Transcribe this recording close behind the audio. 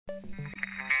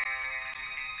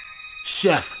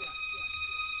Chef,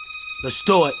 let's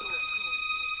do it.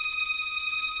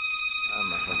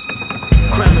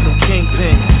 Criminal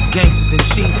kingpins, gangsters and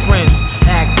cheap friends,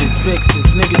 actors, vixens,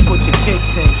 niggas put your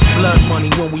kicks in. Blood money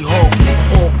when we hawk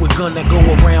with gun that go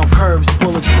around curves,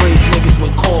 bullets braze niggas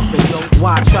when coughing.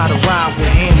 Why try to ride with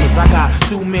hammers? I got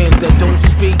two men that don't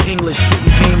speak English,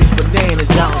 shooting games,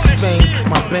 bananas out in Spain.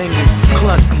 My bangles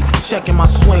clusty, checking my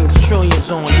swings,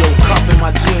 trillions on, yo, cuffing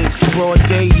my jeans. Broad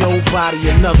day, yo, body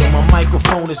another. My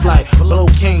microphone is like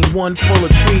cocaine, one pull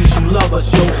of trees. You love us,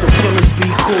 yo, so killers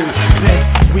be cool. Pimps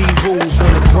read rules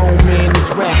when a grown man is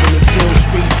rapping. It's Hill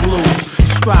Street Blues.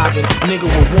 Striving, nigga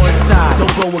with one side.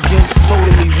 Don't go against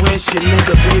totally wrench your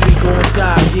nigga, baby gon'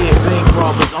 die. Yeah, bank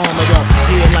robbers armored up,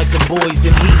 here like the boys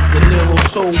in heat. The Nero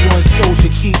told one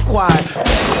soldier keep quiet.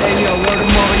 Hey yo, word of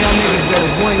mother, y'all niggas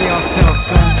better win yourself,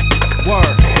 son.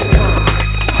 Word.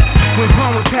 When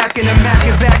Pun was packing the Mac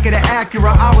and back of the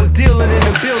Acura, I was dealing in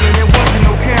the building. There wasn't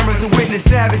no cameras to witness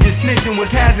savages. Snitching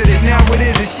was hazardous. Now it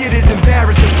is, and shit is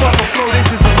embarrassing. Fuck a flow, this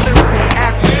is a lyrical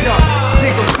aqueduct.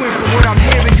 Sink or swim from what I'm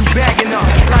hearing, you bagging up.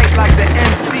 Like the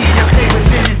MC, your favorite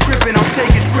ninja tripping. I'm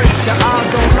taking trips. The eyes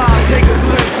don't lie. Take a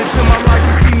glimpse into my life.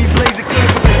 You see me blaze a clip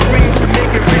with a dream to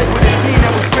make it rich with a team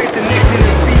that will scrape the Knicks in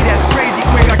the feet. That's crazy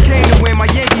quick. I came to win my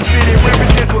Yankee fitted.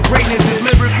 Represents what greatness is.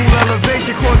 Lyrical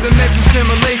elevation, causing mental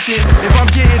stimulation.